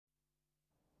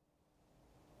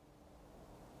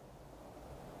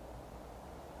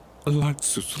Unlike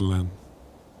Switzerland,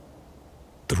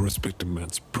 the respect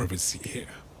demands privacy here,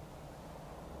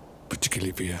 particularly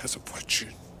if he has a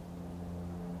fortune.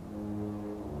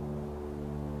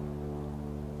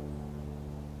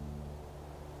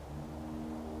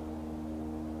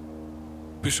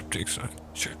 Bishop takes a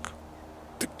check.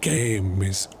 The game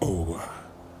is over.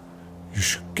 You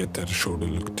should get that shoulder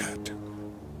looked at.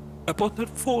 About that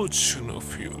fortune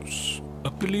of yours, I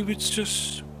believe it's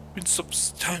just been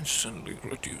substantially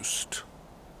reduced.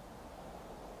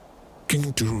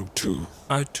 King to Rook 2.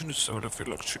 I do not sort of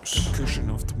elections. Concussion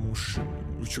of the motion,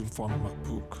 which you'll find in my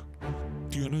book.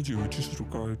 The energy which is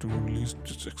required to release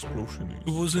this explosion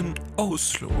is... It was in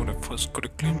Oslo when I first got a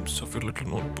glimpse of your little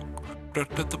notebook.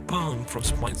 Right at the pawn from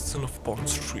Smithson of Bond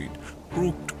Street.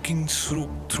 Rook to King's Rook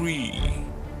 3.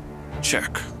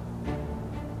 Check.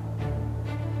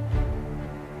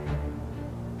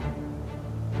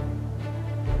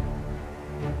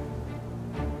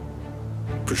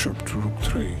 Bishop to Rook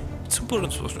 3. Its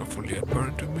importance was not fully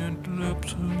apparent to me until I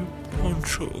observed your pawn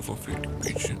show of feeding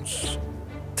pigeons.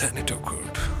 Then it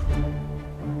occurred.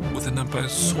 With an empire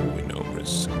so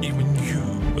enormous, even you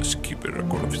must keep a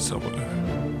record of it somewhere.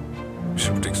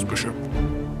 Bishop takes bishop.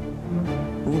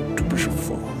 Rook to bishop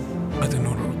 4. I did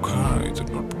not require the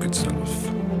notebook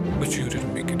itself, but you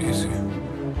didn't make it easy.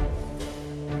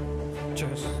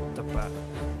 Just the back.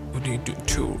 We need to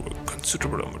endure a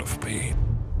considerable amount of pain.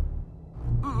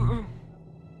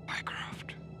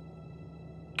 Mycroft.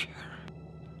 Care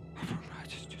of Her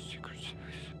Majesty's Secret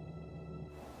Service.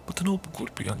 But the notebook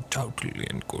would be undoubtedly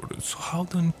encoded, so how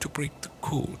then to break the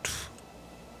code?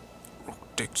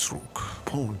 Rook takes rook.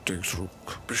 Pawn takes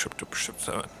rook. Bishop to bishop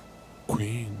 7.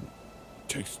 Queen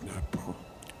takes knight pawn.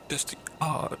 Does the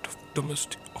art of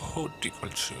domestic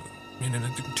horticulture mean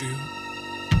anything to you?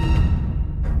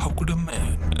 How could a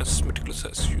man as meticulous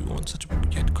as you on such a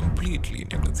book yet completely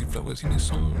neglect the flowers in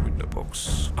his own window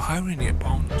box? A irony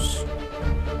abounds.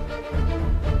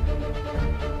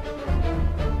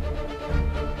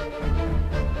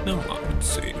 No one is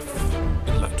safe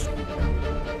in London,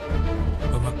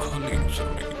 but my colleagues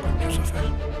are making good use of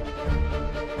it.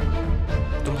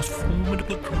 The most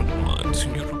formidable criminal minds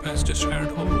in Europe has just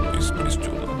shared holidays next to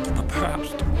them, but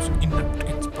perhaps the most inept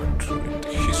inspector in the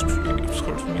history of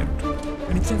Scotland yet.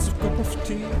 Any chance of cup of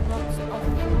tea? Box of 4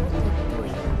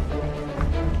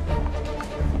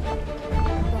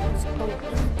 Box of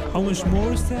 8. How much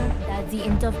more is there? That's the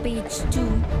end of page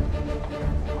 2.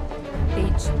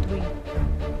 Page 3.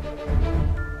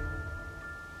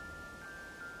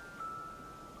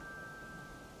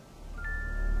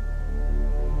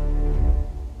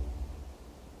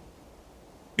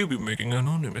 You'll be making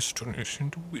anonymous donation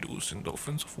to widows in the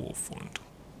Offensive War Fund.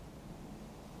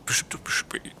 Bishop to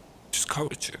bishop 8. Just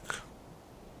cover check.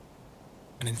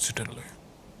 And incidentally,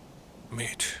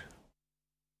 mate.